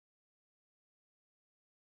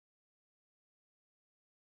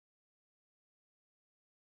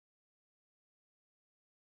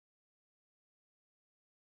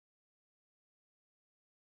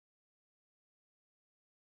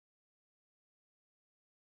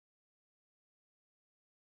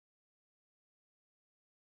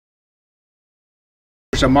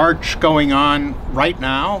There's a march going on right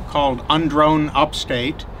now called Undrone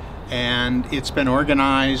Upstate, and it's been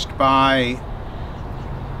organized by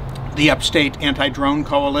the Upstate Anti-Drone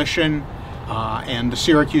Coalition and the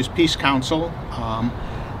Syracuse Peace Council.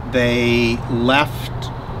 They left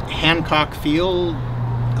Hancock Field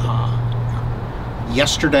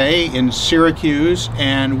yesterday in Syracuse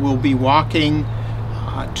and will be walking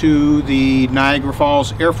to the Niagara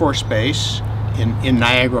Falls Air Force Base in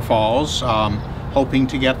Niagara Falls, planning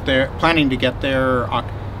to get there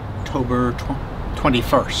October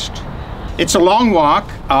 21st. It's a long walk.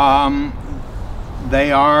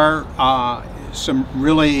 They are some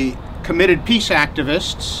really committed peace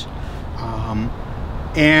activists,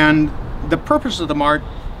 and the purpose of the march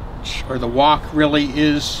or the walk really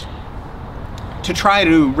is to try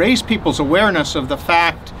to raise people's awareness of the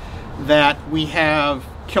fact that we have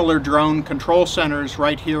killer drone control centers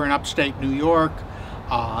right here in upstate New York,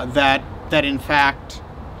 that in fact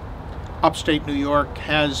upstate New York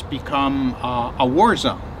has become a war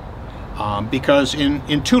zone, because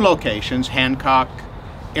in two locations, Hancock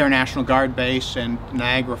Air National Guard Base and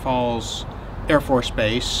Niagara Falls Air Force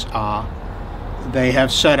Base, they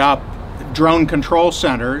have set up drone control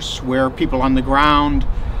centers where people on the ground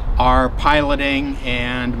are piloting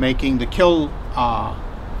and making the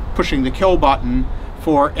pushing the kill button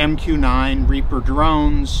for MQ-9 Reaper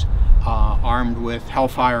drones armed with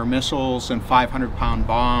Hellfire missiles and 500-pound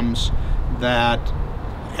bombs that,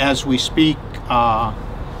 as we speak,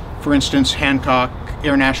 for instance, Hancock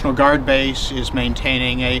Air National Guard Base is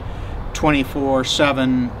maintaining a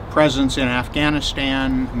 24/7 presence in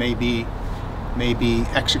Afghanistan, maybe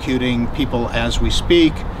executing people as we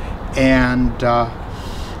speak, and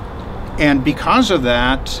because of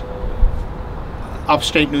that,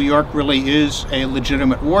 upstate New York really is a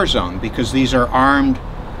legitimate war zone, because these are armed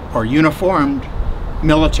or uniformed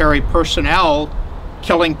military personnel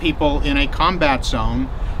killing people in a combat zone.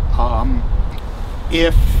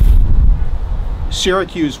 If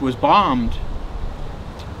Syracuse was bombed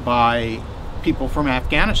by people from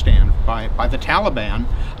Afghanistan, by the Taliban,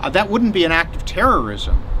 that wouldn't be an act of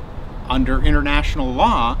terrorism under international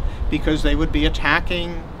law, because they would be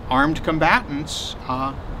attacking armed combatants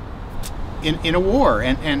in a war.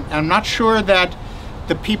 And I'm not sure that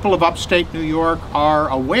the people of upstate New York are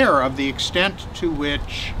aware of the extent to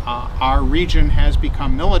which our region has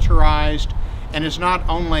become militarized and is not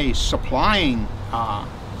only supplying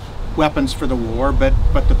weapons for the war, but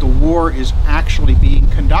that the war is actually being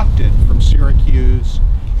conducted from Syracuse,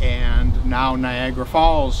 and now Niagara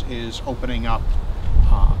Falls is opening up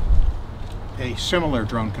a similar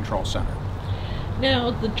drone control center.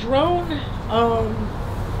 Now, the drone,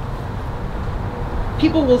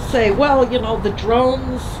 people will say, well, you know, the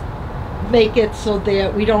drones make it so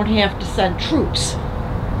that we don't have to send troops.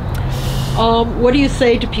 What do you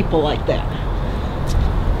say to people like that?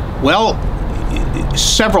 Well,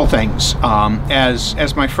 several things.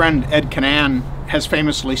 As my friend Ed Canan has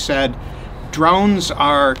famously said, drones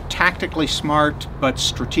are tactically smart but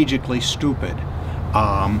strategically stupid.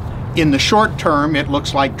 In the short term, it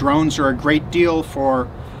looks like drones are a great deal for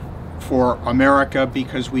America,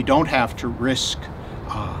 because we don't have to risk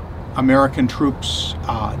American troops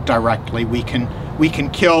directly. We can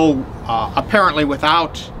kill apparently with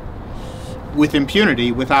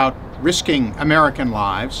impunity, without risking American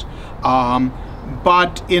lives.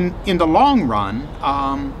 But in the long run,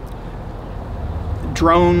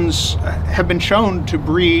 drones have been shown to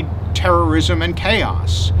breed terrorism and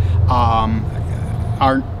chaos.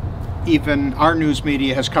 Even our news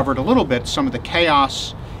media has covered a little bit some of the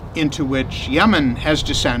chaos into which Yemen has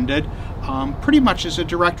descended, pretty much as a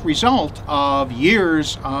direct result of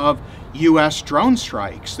years of U.S. drone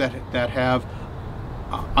strikes that have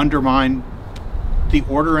undermined the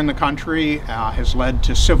order in the country, has led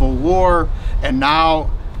to civil war, and now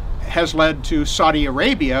has led to Saudi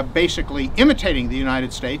Arabia basically imitating the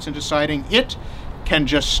United States and deciding it can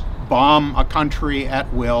just bomb a country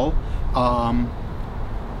at will.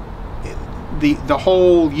 The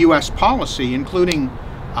whole U.S. policy, including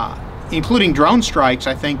drone strikes,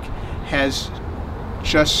 I think, has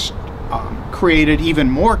just created even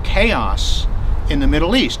more chaos in the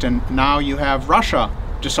Middle East. And now you have Russia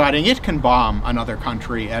deciding it can bomb another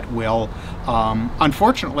country at will.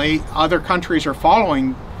 Unfortunately, other countries are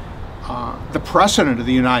following the precedent of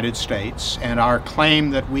the United States, and our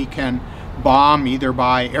claim that we can bomb either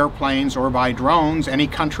by airplanes or by drones any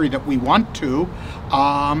country that we want to,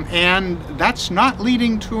 and that's not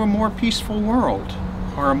leading to a more peaceful world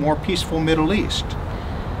or a more peaceful Middle East.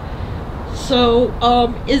 So,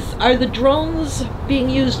 are the drones being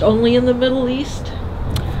used only in the Middle East?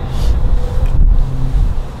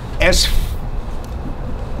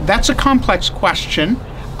 that's a complex question.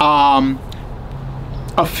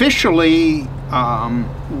 Officially,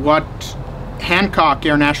 what Hancock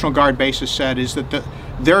Air National Guard bases said is that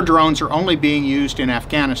their drones are only being used in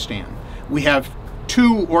Afghanistan. We have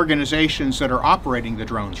two organizations that are operating the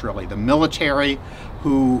drones, really. The military,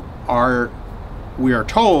 who we are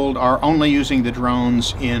told, are only using the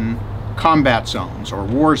drones in combat zones or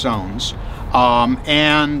war zones.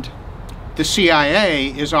 And the CIA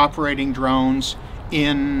is operating drones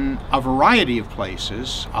in a variety of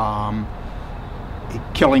places,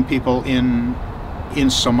 killing people in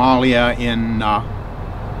Somalia,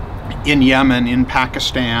 in Yemen, in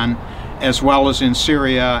Pakistan, as well as in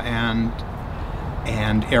Syria and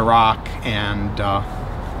Iraq and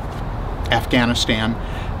Afghanistan.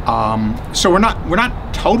 So we're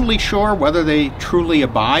not totally sure whether they truly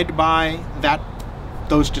abide by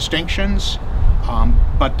those distinctions,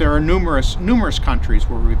 but there are numerous countries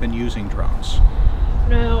where we've been using drones.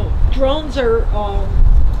 Now, drones are.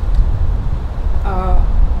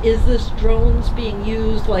 Is this drones being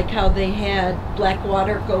used like how they had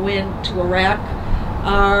Blackwater go into Iraq?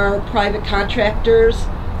 Are private contractors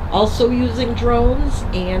also using drones?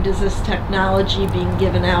 And is this technology being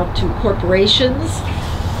given out to corporations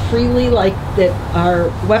freely, like that our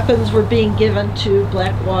weapons were being given to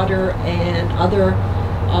Blackwater and other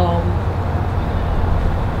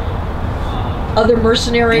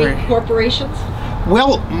mercenary corporations?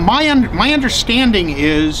 Well, my understanding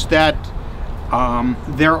is that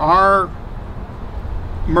there are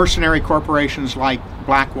mercenary corporations like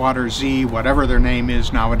Blackwater, Z, whatever their name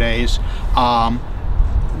is nowadays,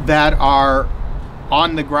 that are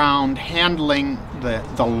on the ground handling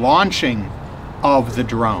the launching of the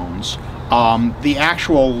drones. The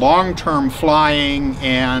actual long-term flying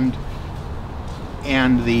and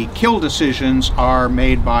the kill decisions are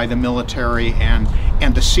made by the military and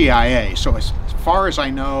the CIA. So as far as I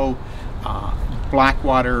know,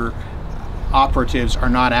 Blackwater operatives are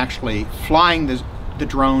not actually flying the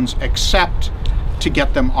drones except to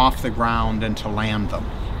get them off the ground and to land them.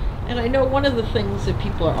 And I know one of the things that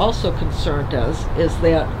people are also concerned is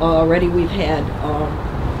that already we've had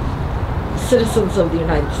citizens of the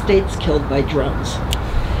United States killed by drones,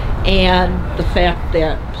 and the fact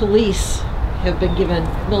that police have been given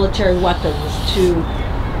military weapons to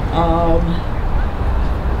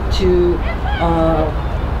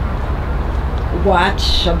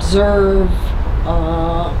watch, observe,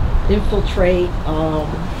 infiltrate,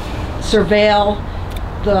 surveil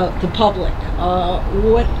the public.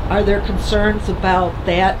 What are there concerns about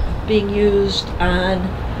that being used on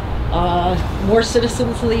more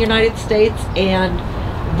citizens of the United States and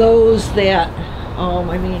those that,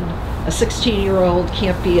 I mean, a 16-year-old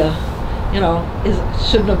can't be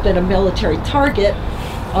shouldn't have been a military target,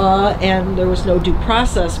 and there was no due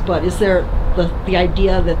process, but is there the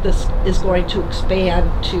idea that this is going to expand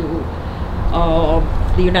to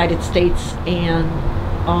the United States and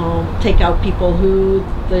take out people who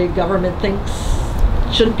the government thinks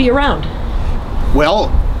shouldn't be around? Well,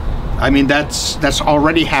 I mean, that's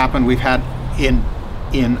already happened. We've had in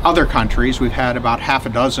other countries, we've had about half a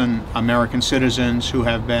dozen American citizens who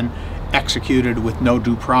have been executed with no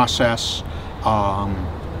due process,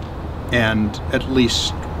 and at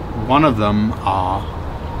least one of them,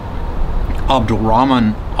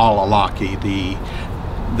 Abdulrahman al-Awlaki, the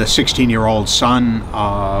 16-year-old son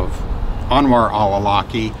of Anwar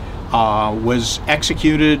al-Awlaki, was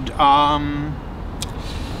executed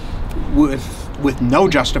with no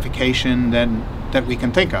justification that we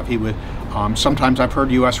can think of. He was sometimes I've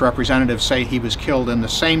heard U.S. representatives say he was killed in the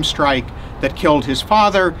same strike that killed his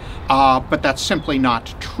father, but that's simply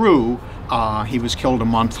not true. He was killed a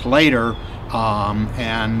month later,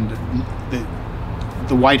 and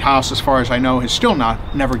the White House, as far as I know, has still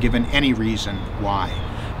never given any reason why.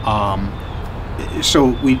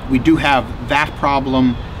 So we do have that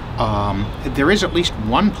problem. There is at least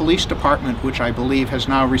one police department which I believe has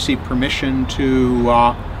now received permission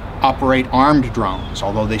to operate armed drones,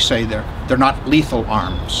 although they say they're not lethal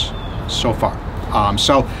arms so far.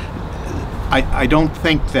 So I don't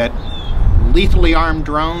think that lethally armed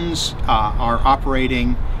drones are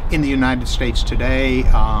operating in the United States today,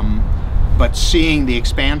 but seeing the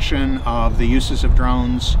expansion of the uses of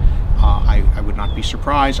drones, I would not be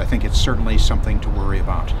surprised. I think it's certainly something to worry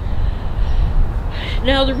about.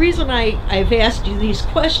 Now, the reason I've asked you these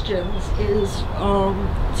questions is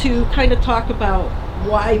to kind of talk about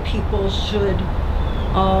why people should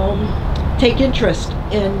take interest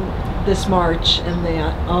in this march and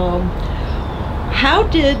that. How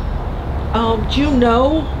did, do you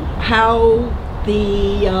know how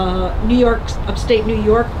the upstate New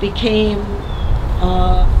York became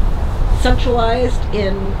centralized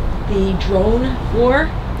in the drone war?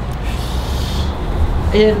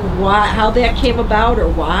 And why, how that came about, or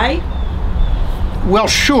why? Well,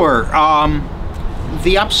 sure.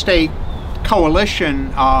 The Upstate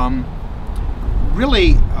Coalition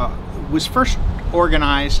really was first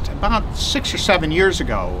organized about 6 or 7 years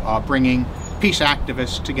ago, bringing peace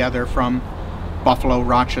activists together from Buffalo,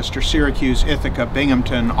 Rochester, Syracuse, Ithaca,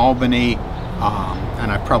 Binghamton, Albany,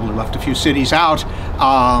 and I probably left a few cities out.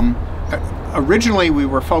 Originally we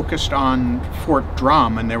were focused on Fort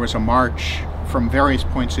Drum, and there was a march from various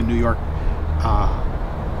points in New York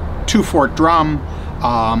to Fort Drum.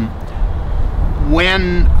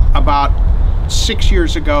 When about 6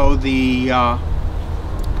 years ago the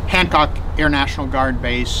Hancock Air National Guard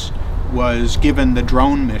base was given the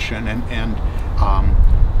drone mission, and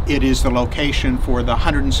it is the location for the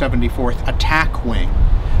 174th Attack Wing,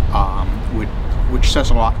 which says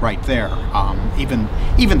a lot right there. Even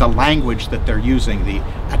the language that they're using, the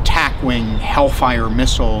Attack Wing, Hellfire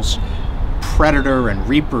missiles, Predator and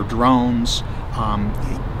Reaper drones,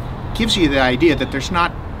 gives you the idea that there's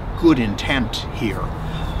not good intent here.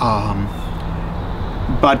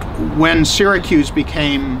 But when Syracuse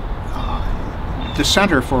became the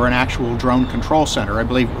center for an actual drone control center, I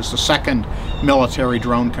believe it was the second military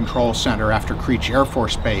drone control center after Creech Air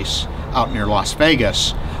Force Base out near Las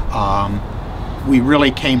Vegas, we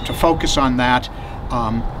really came to focus on that.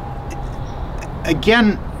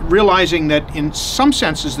 Again, realizing that in some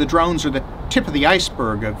senses the drones are the tip of the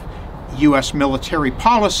iceberg of U.S. military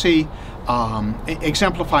policy,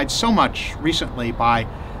 exemplified so much recently by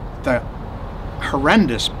the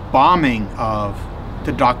horrendous bombing of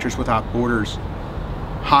the Doctors Without Borders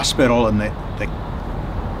hospital and the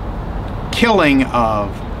killing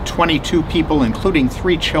of 22 people, including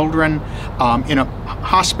 3 children, in a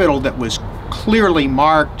hospital that was clearly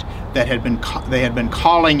marked, that they had been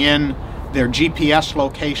calling in their GPS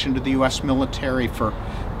location to the U.S. military for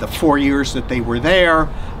the 4 years that they were there.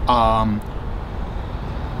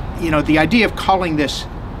 You know, the idea of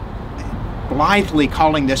blithely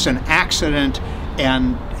calling this an accident,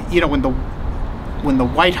 and you know, when the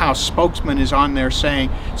White House spokesman is on there saying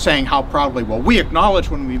how proudly, well, we acknowledge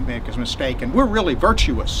when we make a mistake, and we're really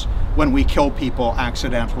virtuous when we kill people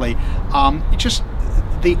accidentally. Just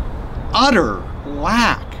the utter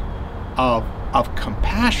lack of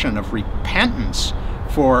compassion, of repentance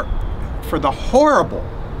for the horrible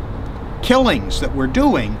killings that we're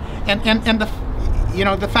doing, and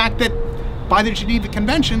the fact that by the Geneva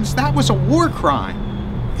Conventions that was a war crime,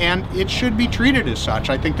 and it should be treated as such.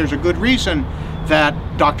 I think there's a good reason that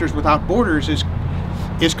Doctors Without Borders is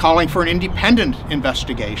calling for an independent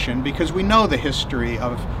investigation, because we know the history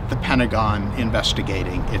of the Pentagon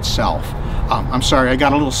investigating itself. I'm sorry, I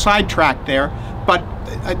got a little sidetracked there, but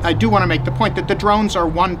I do want to make the point that the drones are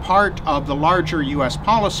one part of the larger U.S.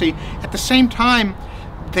 policy. At the same time,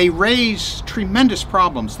 they raise tremendous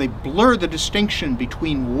problems. They blur the distinction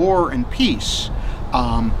between war and peace.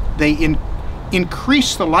 They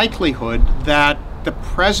increase the likelihood that the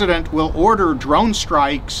president will order drone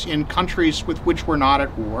strikes in countries with which we're not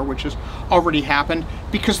at war, which has already happened,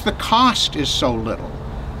 because the cost is so little.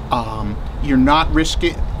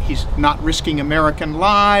 He's not risking American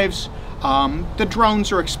lives. The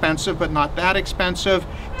drones are expensive, but not that expensive.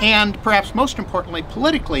 And perhaps most importantly,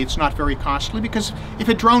 politically, it's not very costly, because if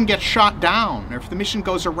a drone gets shot down, or if the mission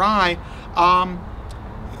goes awry,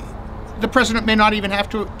 the president may not even have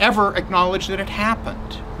to ever acknowledge that it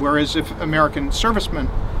happened. Whereas if American servicemen,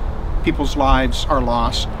 people's lives are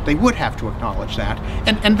lost, they would have to acknowledge that.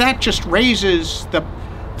 And that just raises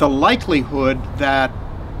the likelihood that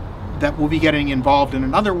we'll be getting involved in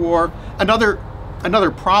another war.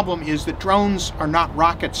 Another problem is that drones are not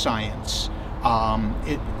rocket science.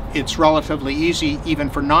 It's relatively easy, even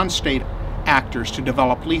for non-state actors, to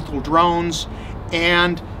develop lethal drones.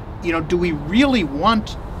 And you know, do we really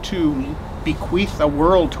want to bequeath a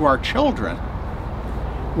world to our children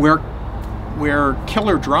where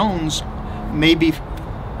killer drones may be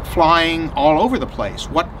flying all over the place?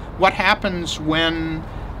 What happens when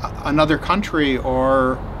another country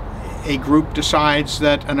or a group decides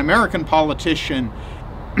that an American politician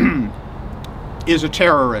is a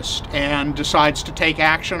terrorist and decides to take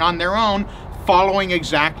action on their own, following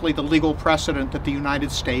exactly the legal precedent that the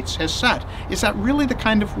United States has set? Is that really the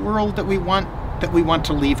kind of world that we want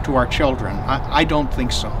to leave to our children? I don't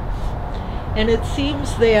think so. And it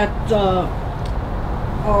seems that,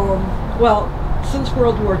 well, since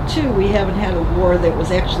World War II, we haven't had a war that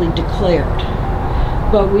was actually declared.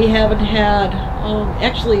 But we haven't had,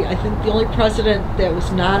 actually, I think the only president that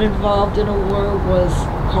was not involved in a war was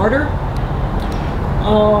Carter.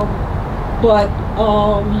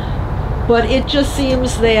 But it just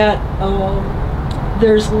seems that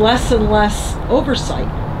there's less and less oversight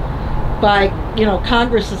by,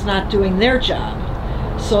 Congress is not doing their job.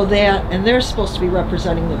 So that, and they're supposed to be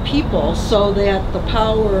representing the people, so that the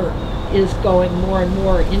power is going more and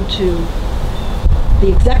more into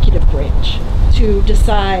the executive branch to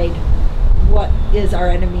decide what is our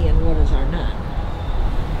enemy and what is our not.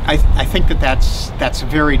 I think that's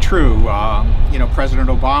very true. President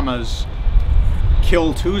Obama's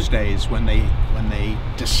Kill Tuesdays, when they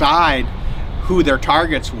decide who their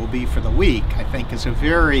targets will be for the week, I think is a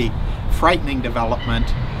very frightening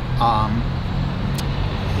development.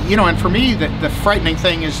 And for me, the frightening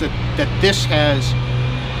thing is that this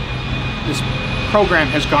program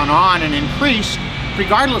has gone on and increased,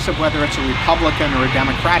 regardless of whether it's a Republican or a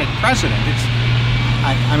Democratic president.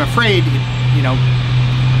 I'm afraid,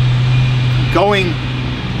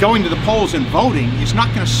 going to the polls and voting is not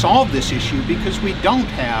going to solve this issue, because we don't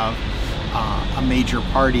have a major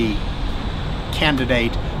party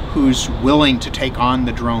candidate who's willing to take on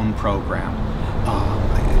the drone program.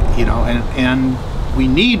 And we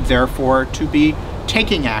need, therefore, to be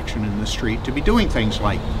taking action in the street, to be doing things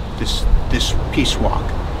like this peace walk.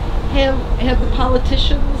 Have the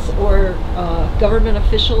politicians or government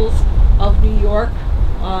officials of New York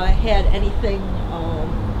had anything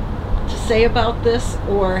to say about this,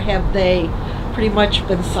 or have they pretty much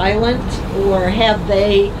been silent, or have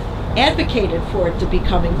they advocated for it to be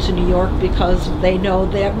coming to New York because they know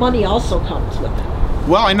that money also comes with it?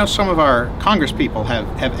 Well, I know some of our congresspeople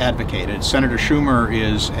have advocated. Senator Schumer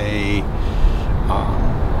is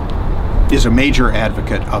a major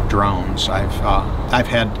advocate of drones. I've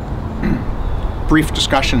had brief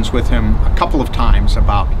discussions with him a couple of times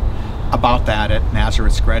about that at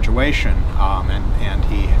Nazareth's graduation, and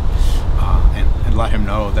he and let him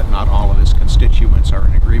know that not all of his constituents are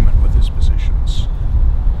in agreement with his positions.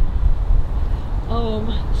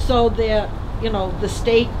 So that the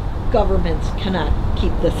state governments cannot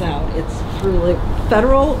keep this out. It's through the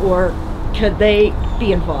federal, or could they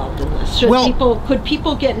be involved in this? Could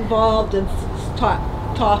people get involved and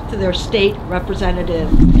talk to their state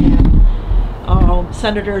representatives and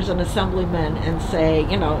senators and assemblymen and say,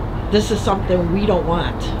 this is something we don't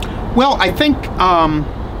want? Well, I think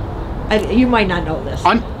you might not know this.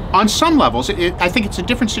 On some levels, I think it's a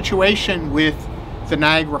different situation with the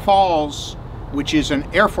Niagara Falls, which is an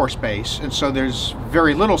Air Force base, and so there's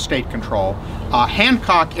very little state control.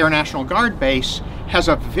 Hancock Air National Guard base has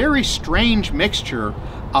a very strange mixture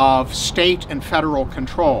of state and federal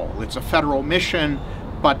control. It's a federal mission,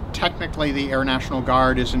 but technically the Air National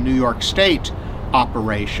Guard is a New York State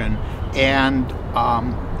operation, and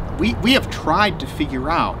we have tried to figure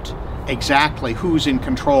out exactly who's in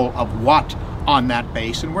control of what on that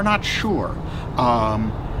base, and we're not sure.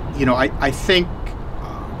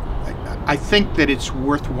 I think that it's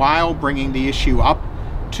worthwhile bringing the issue up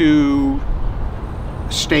to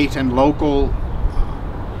state and local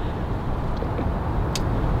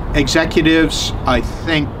executives. I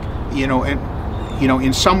think,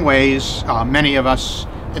 in some ways, many of us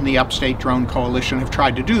in the Upstate Drone Coalition have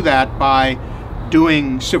tried to do that by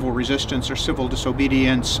doing civil resistance or civil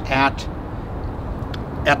disobedience at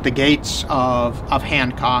the gates of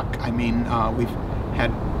Hancock. I mean, we've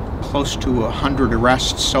had close to 100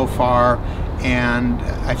 arrests so far, and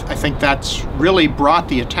I think that's really brought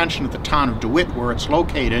the attention of the town of DeWitt, where it's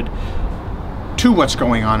located, to what's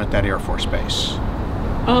going on at that Air Force base.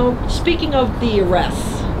 Speaking of the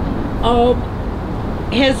arrests,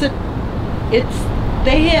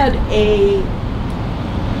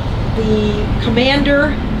 the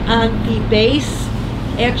commander on the base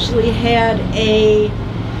actually had a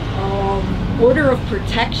order of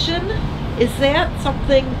protection. Is that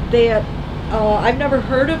something that I've never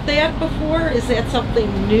heard of that before? Is that something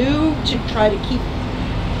new to try to keep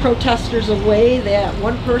protesters away, that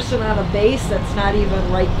one person on a base that's not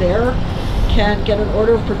even right there can get an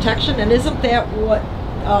order of protection? And isn't that what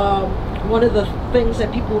one of the things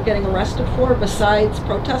that people were getting arrested for besides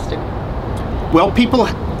protesting? Well,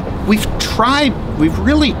 we've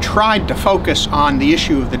really tried to focus on the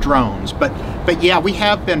issue of the drones, but yeah, we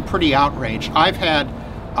have been pretty outraged. I've had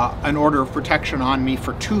an order of protection on me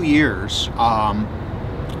for 2 years.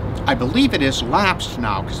 I believe it is lapsed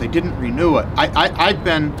now because they didn't renew it. I've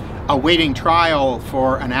been awaiting trial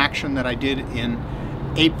for an action that I did in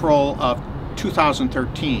April of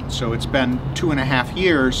 2013, so it's been 2.5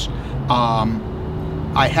 years.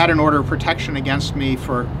 I had an order of protection against me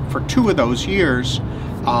for 2 of those years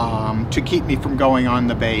to keep me from going on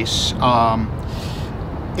the base.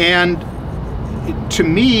 And to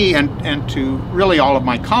me and to really all of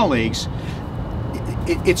my colleagues,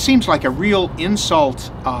 it seems like a real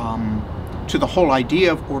insult to the whole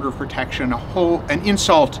idea of order of protection, an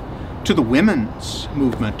insult to the women's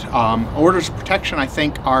movement. Orders of protection, I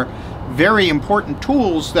think, are very important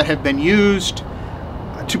tools that have been used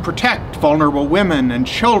to protect vulnerable women and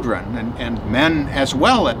children and men as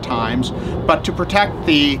well at times, but to protect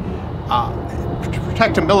a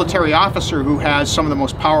military officer who has some of the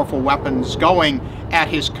most powerful weapons going at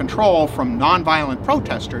his control from nonviolent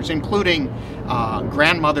protesters, including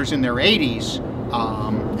grandmothers in their 80s,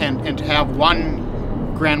 and to have one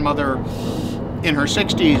grandmother in her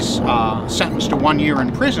 60s sentenced to 1 year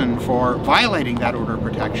in prison for violating that order of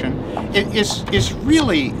protection is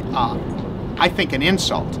really, I think, an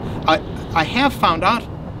insult. I have found out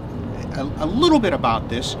a little bit about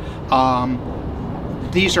this.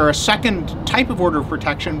 These are a second type of order of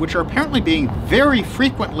protection, which are apparently being very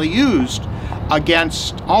frequently used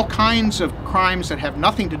against all kinds of crimes that have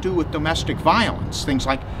nothing to do with domestic violence. Things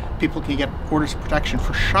like people can get orders of protection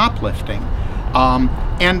for shoplifting.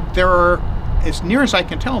 And there are, as near as I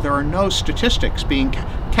can tell, there are no statistics being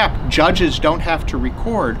kept. Judges don't have to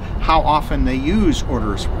record how often they use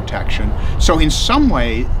orders of protection. So in some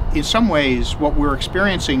ways, what we're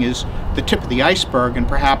experiencing is the tip of the iceberg, and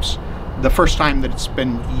perhaps the first time that it's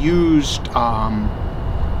been used on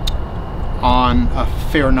a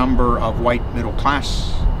fair number of white middle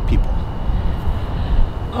class people.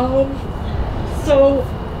 So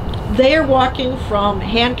they are walking from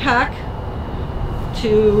Hancock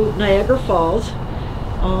to Niagara Falls.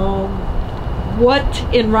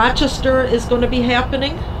 What in Rochester is going to be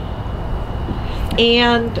happening?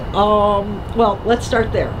 And well, let's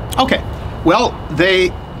start there. Okay. Well,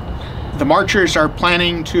 the marchers are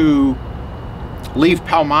planning to leave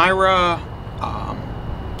Palmyra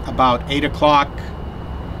about 8 o'clock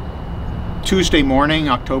Tuesday morning,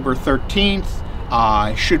 October 13th.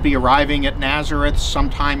 Should be arriving at Nazareth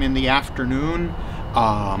sometime in the afternoon.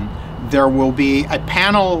 There will be a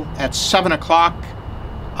panel at 7 o'clock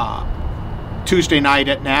Tuesday night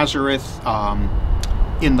at Nazareth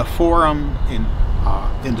in the Forum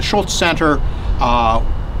in the Schultz Center,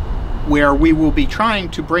 where we will be trying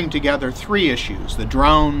to bring together three issues: the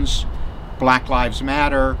drones, Black Lives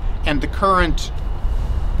Matter, and the current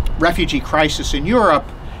refugee crisis in Europe,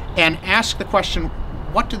 and ask the question,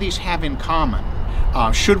 what do these have in common?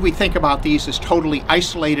 Should we think about these as totally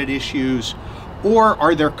isolated issues, or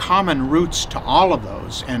are there common roots to all of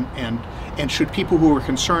those? And should people who are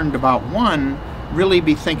concerned about one really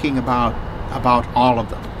be thinking about all of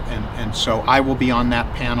them? And so I will be on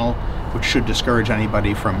that panel, which should discourage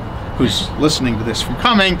anybody who's listening to this from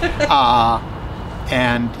coming.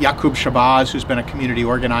 And Yaqub Shabazz, who's been a community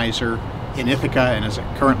organizer in Ithaca and is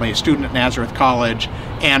currently a student at Nazareth College,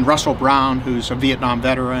 and Russell Brown, who's a Vietnam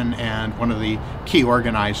veteran and one of the key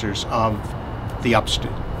organizers of the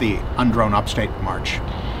Undrone Upstate March.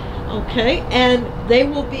 Okay, and they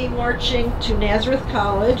will be marching to Nazareth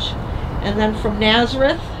College, and then from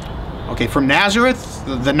Nazareth? Okay, from Nazareth,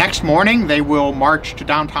 the next morning they will march to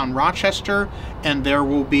downtown Rochester, and there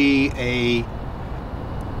will be a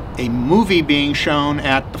movie being shown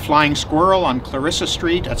at the Flying Squirrel on Clarissa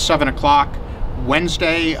Street at 7 o'clock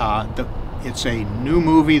Wednesday. It's a new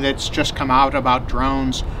movie that's just come out about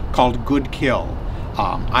drones called Good Kill.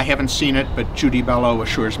 I haven't seen it, but Judy Bello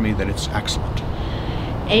assures me that it's excellent.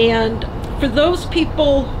 And for those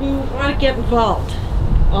people who want to get involved,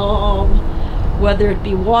 whether it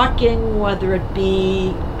be walking, whether it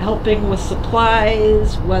be helping with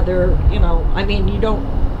supplies, whether, I mean,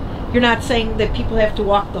 you're not saying that people have to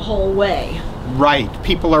walk the whole way. Right.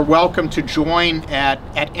 People are welcome to join at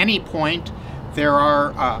any point. There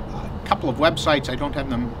are a couple of websites, I don't have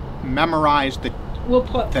them memorized, that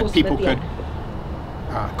people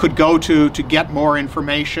could go to get more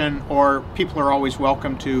information, or people are always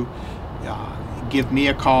welcome to give me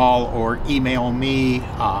a call or email me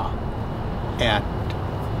at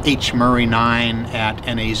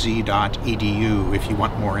hmurray9@naz.edu if you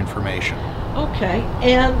want more information. Okay,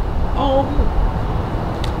 and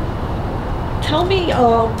tell me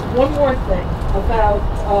one more thing about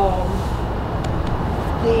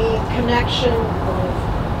the connection of,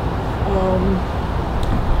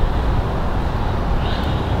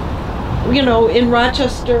 in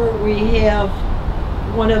Rochester we have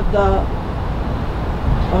one of the,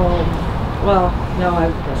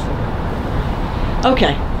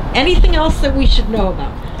 okay, anything else that we should know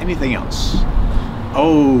about? Anything else?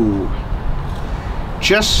 Oh,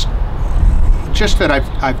 just that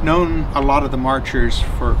I've known a lot of the marchers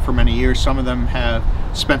for many years. Some of them have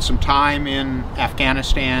spent some time in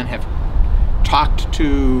Afghanistan, have talked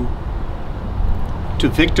to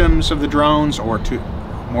victims of the drones, or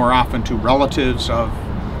more often to relatives of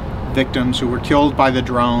victims who were killed by the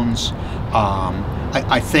drones.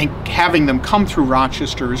 I think having them come through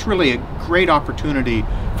Rochester is really a great opportunity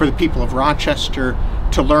for the people of Rochester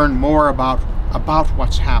to learn more about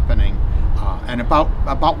what's happening, and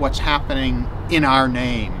about what's happening in our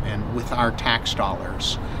name and with our tax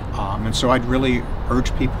dollars. And so I'd really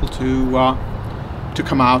urge people to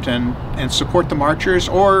come out and support the marchers,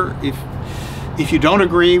 or if you don't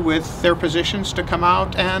agree with their positions, to come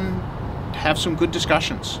out and have some good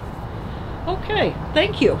discussions. Okay,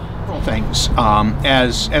 thank you. Well, thanks.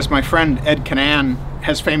 As my friend Ed Canan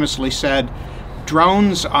has famously said,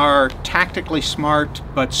 drones are tactically smart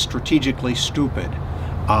but strategically stupid.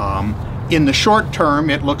 In the short term,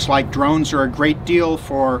 it looks like drones are a great deal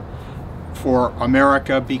for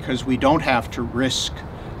America because we don't have to risk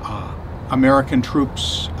American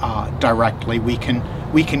troops directly. We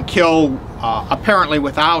can kill apparently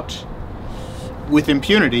with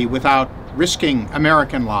impunity, without risking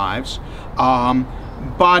American lives.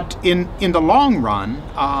 But in the long run,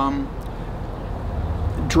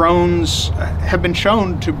 drones have been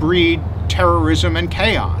shown to breed terrorism and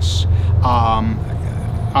chaos.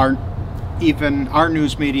 Even our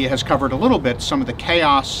news media has covered a little bit some of the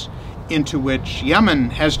chaos into which Yemen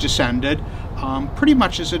has descended, pretty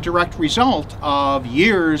much as a direct result of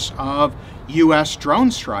years of U.S. drone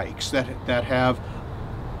strikes that have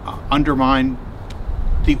undermined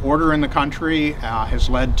the order in the country, has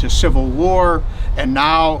led to civil war, and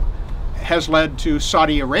now has led to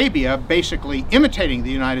Saudi Arabia basically imitating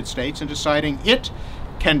the United States and deciding it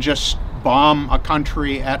can just bomb a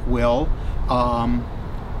country at will.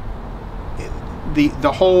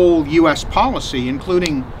 The whole U.S. policy,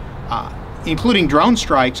 including drone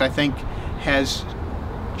strikes, I think, has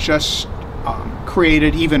just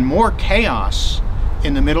created even more chaos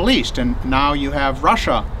in the Middle East. And now you have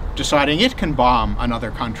Russia deciding it can bomb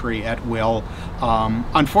another country at will.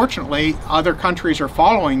 Unfortunately, other countries are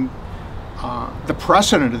following the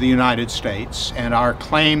precedent of the United States, and our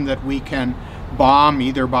claim that we can bomb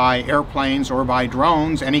either by airplanes or by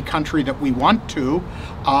drones any country that we want to,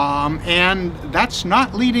 and that's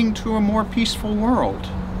not leading to a more peaceful world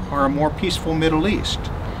or a more peaceful Middle East.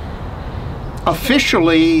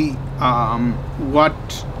 Officially,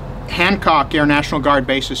 what Hancock Air National Guard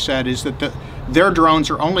bases said is that their drones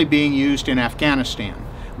are only being used in Afghanistan.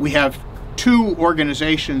 We have two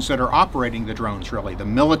organizations that are operating the drones, really. The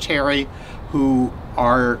military, who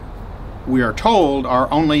we are told, are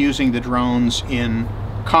only using the drones in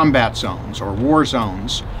combat zones or war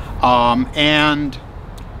zones. And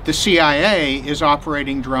the CIA is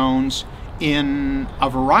operating drones in a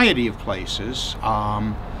variety of places,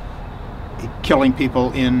 killing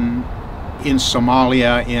people in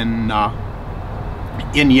Somalia,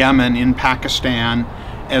 in Yemen, in Pakistan,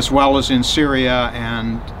 as well as in Syria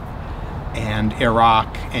and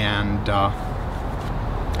Iraq and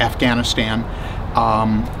Afghanistan.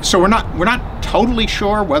 So we're not totally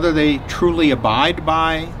sure whether they truly abide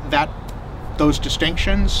by those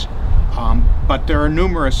distinctions, but there are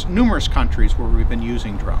numerous countries where we've been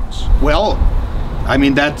using drones. Well, I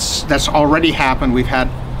mean, that's already happened. We've had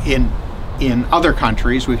in other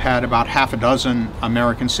countries, we've had about half a dozen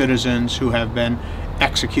American citizens who have been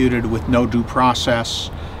executed with no due process,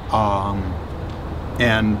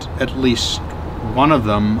 and at least one of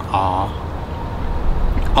them,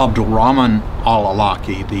 Abdulrahman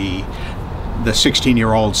al-Awlaki, the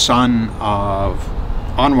 16-year-old son of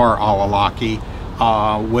Anwar al-Awlaki,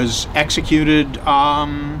 was executed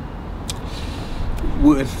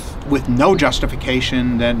with no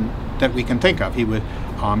justification that we can think of. He would.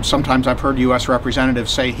 Sometimes I've heard U.S.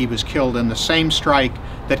 representatives say he was killed in the same strike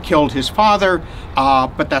that killed his father,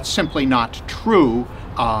 but that's simply not true.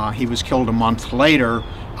 He was killed a month later,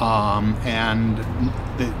 and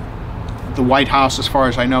the White House, as far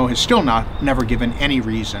as I know, has still never given any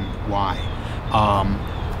reason why.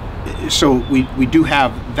 So we do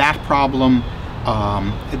have that problem.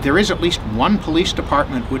 There is at least one police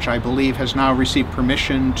department which I believe has now received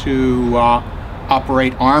permission to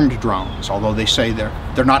operate armed drones, although they say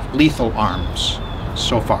they're not lethal arms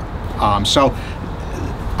so far. So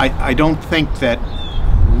I don't think that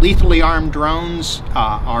lethally armed drones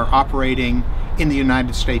are operating in the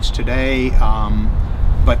United States today,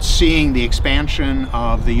 but seeing the expansion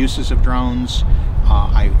of the uses of drones,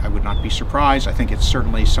 I would not be surprised. I think it's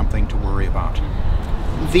certainly something to worry about.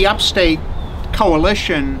 The Upstate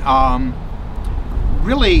Coalition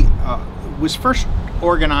really was first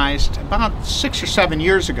organized about 6 or 7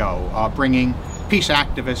 years ago, bringing peace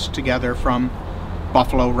activists together from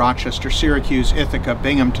Buffalo, Rochester, Syracuse, Ithaca,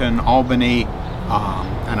 Binghamton, Albany,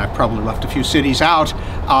 and I probably left a few cities out,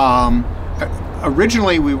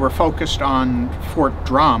 Originally, we were focused on Fort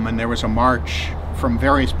Drum, and there was a march from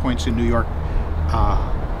various points in New York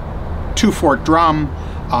to Fort Drum.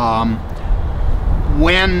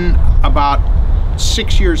 When about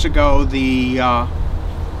 6 years ago, the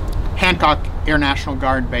Hancock Air National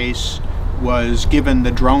Guard base was given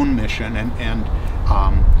the drone mission, and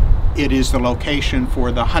it is the location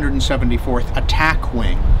for the 174th Attack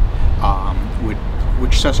Wing,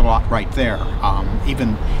 which says a lot right there.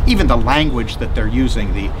 Even the language that they're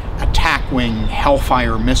using, the Attack Wing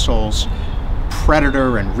Hellfire missiles,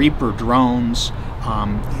 Predator and Reaper drones,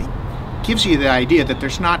 gives you the idea that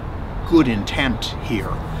there's not good intent here.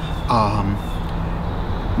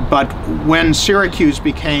 But when Syracuse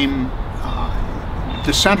became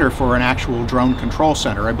the center for an actual drone control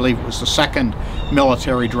center, I believe it was the second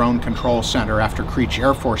military drone control center after Creech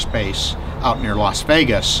Air Force Base out near Las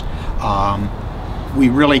Vegas, we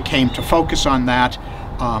really came to focus on that.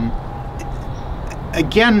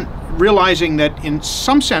 Again, realizing that in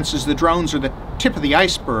some senses the drones are the tip of the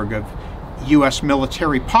iceberg of U.S.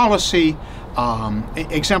 military policy,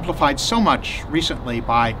 exemplified so much recently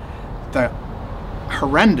by the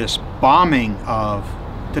horrendous bombing of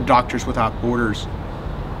the Doctors Without Borders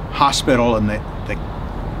hospital and the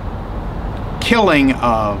killing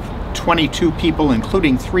of 22 people,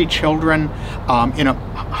 including 3 children, in a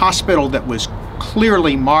hospital that was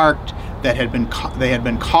clearly marked, that they had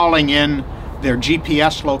been calling in their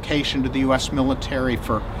GPS location to the U.S. military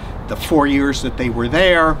for the 4 years that they were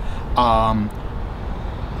there.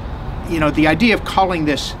 You know, the idea of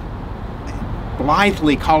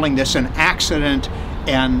blithely calling this an accident,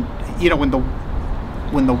 and you know, when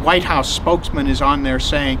the White House spokesman is on there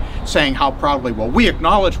saying how proudly, well, we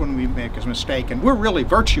acknowledge when we make a mistake, and we're really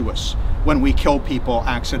virtuous when we kill people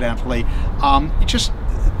accidentally. Just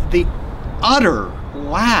the utter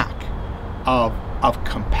lack of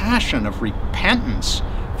compassion, of repentance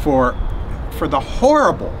for the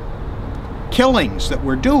horrible killings that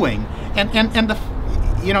we're doing, and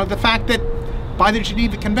the fact that by the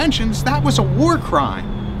Geneva Conventions that was a war crime,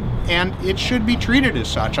 and it should be treated as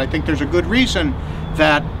such. I think there's a good reason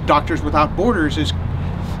that Doctors Without Borders is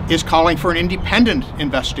calling for an independent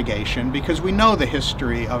investigation, because we know the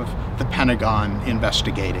history of the Pentagon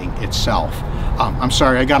investigating itself. I'm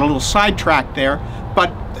sorry, I got a little sidetracked there,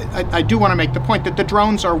 but I do want to make the point that the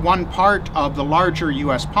drones are one part of the larger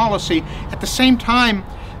U.S. policy. At the same time,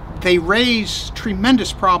 they raise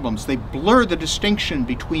tremendous problems. They blur the distinction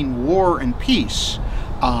between war and peace.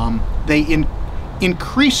 They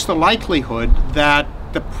increase the likelihood that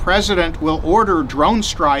the president will order drone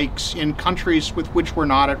strikes in countries with which we're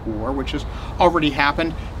not at war, which has already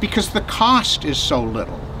happened, because the cost is so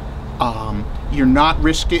little.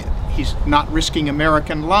 He's not risking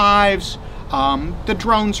American lives. The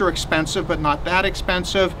drones are expensive, but not that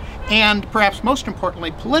expensive. And perhaps most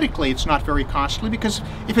importantly, politically, it's not very costly, because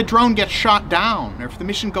if a drone gets shot down, or if the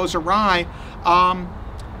mission goes awry,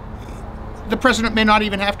 the president may not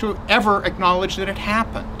even have to ever acknowledge that it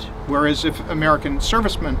happened. Whereas if American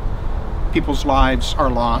servicemen, people's lives are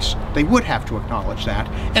lost, they would have to acknowledge that.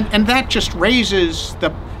 And that just raises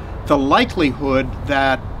the likelihood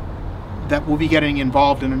that we'll be getting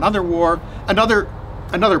involved in another war.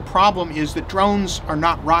 Another problem is that drones are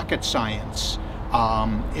not rocket science.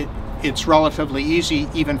 It's relatively easy,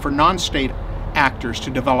 even for non-state actors, to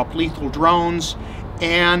develop lethal drones.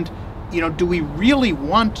 And do we really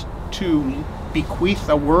want to bequeath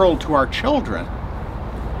a world to our children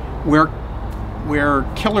where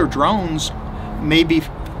killer drones may be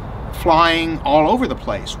flying all over the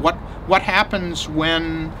place? What happens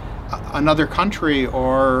when another country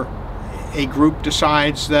or a group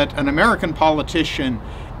decides that an American politician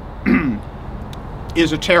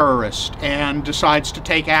is a terrorist and decides to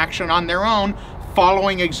take action on their own,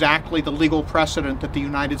 following exactly the legal precedent that the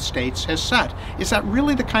United States has set? Is that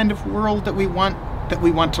really the kind of world that we want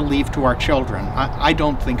to leave to our children? I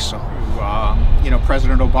don't think so.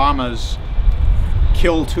 President Obama's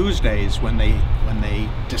Kill Tuesdays, when they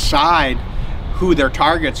decide who their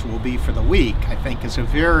targets will be for the week, I think is a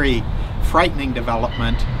very frightening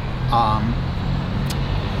development.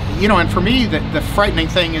 And for me, the frightening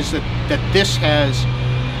thing is that this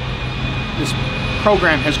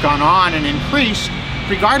program has gone on and increased,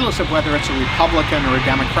 regardless of whether it's a Republican or a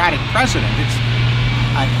Democratic president.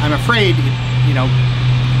 I'm afraid,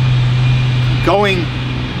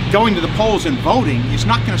 going to the polls and voting is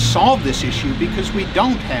not going to solve this issue, because we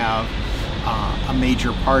don't have a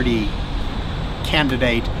major party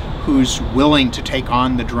candidate who's willing to take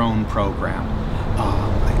on the drone program.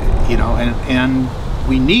 And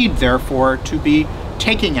we need, therefore, to be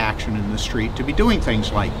taking action in the street, to be doing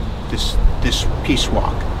things like this peace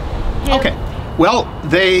walk. Yeah. Okay. Well,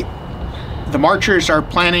 the marchers are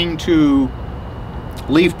planning to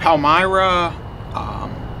leave Palmyra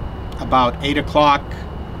about 8 o'clock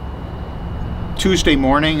Tuesday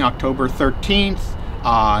morning, October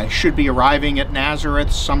 13th. Should be arriving at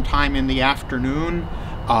Nazareth sometime in the afternoon.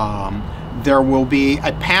 There will be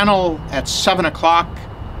a panel at 7 o'clock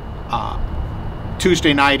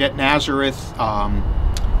Tuesday night at Nazareth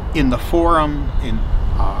in the Forum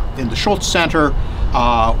in the Schultz Center,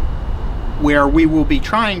 where we will be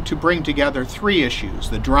trying to bring together three issues: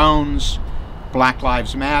 the drones, Black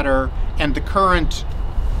Lives Matter, and the current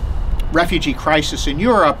refugee crisis in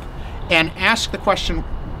Europe, and ask the question,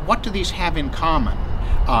 what do these have in common?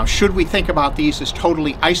 Should we think about these as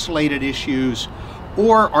totally isolated issues,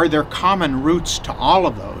 or are there common roots to all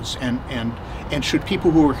of those? And should people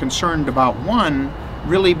who are concerned about one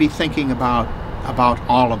really be thinking about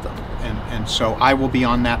all of them? And so I will be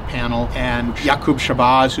on that panel, and Yaqub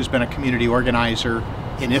Shabazz, who's been a community organizer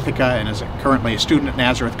in Ithaca and is currently a student at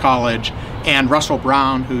Nazareth College, and Russell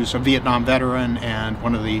Brown, who's a Vietnam veteran and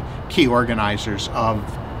one of the key organizers of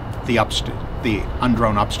the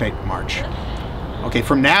Undrone Upstate March. Okay,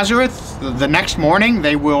 from Nazareth, the next morning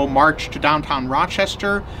they will march to downtown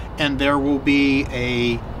Rochester, and there will be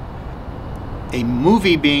a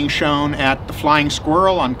movie being shown at the Flying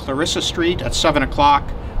Squirrel on Clarissa Street at 7 o'clock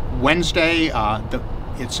Wednesday.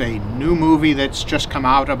 It's a new movie that's just come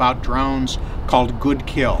out about drones called Good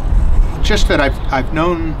Kill. Just that I've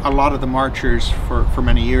known a lot of the marchers for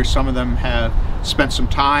many years. Some of them have spent some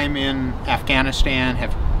time in Afghanistan,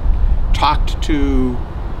 have talked to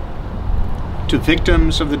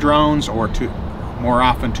victims of the drones, or more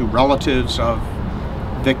often to relatives of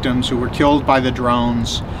victims who were killed by the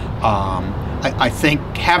drones. I think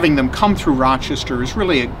having them come through Rochester is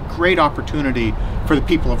really a great opportunity for the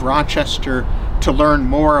people of Rochester to learn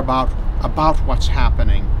more about what's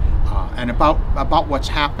happening, and about what's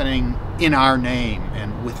happening in our name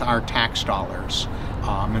and with our tax dollars.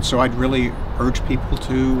 And so I'd really urge people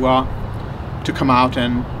to come out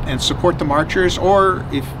and support the marchers, or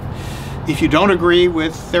if you don't agree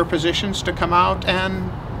with their positions, to come out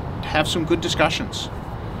and have some good discussions.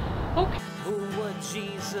 Okay. Who would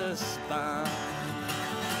Jesus find?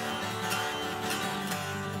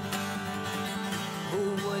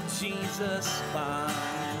 Who would Jesus find?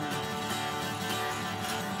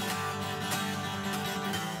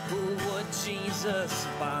 Who would Jesus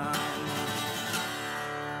find?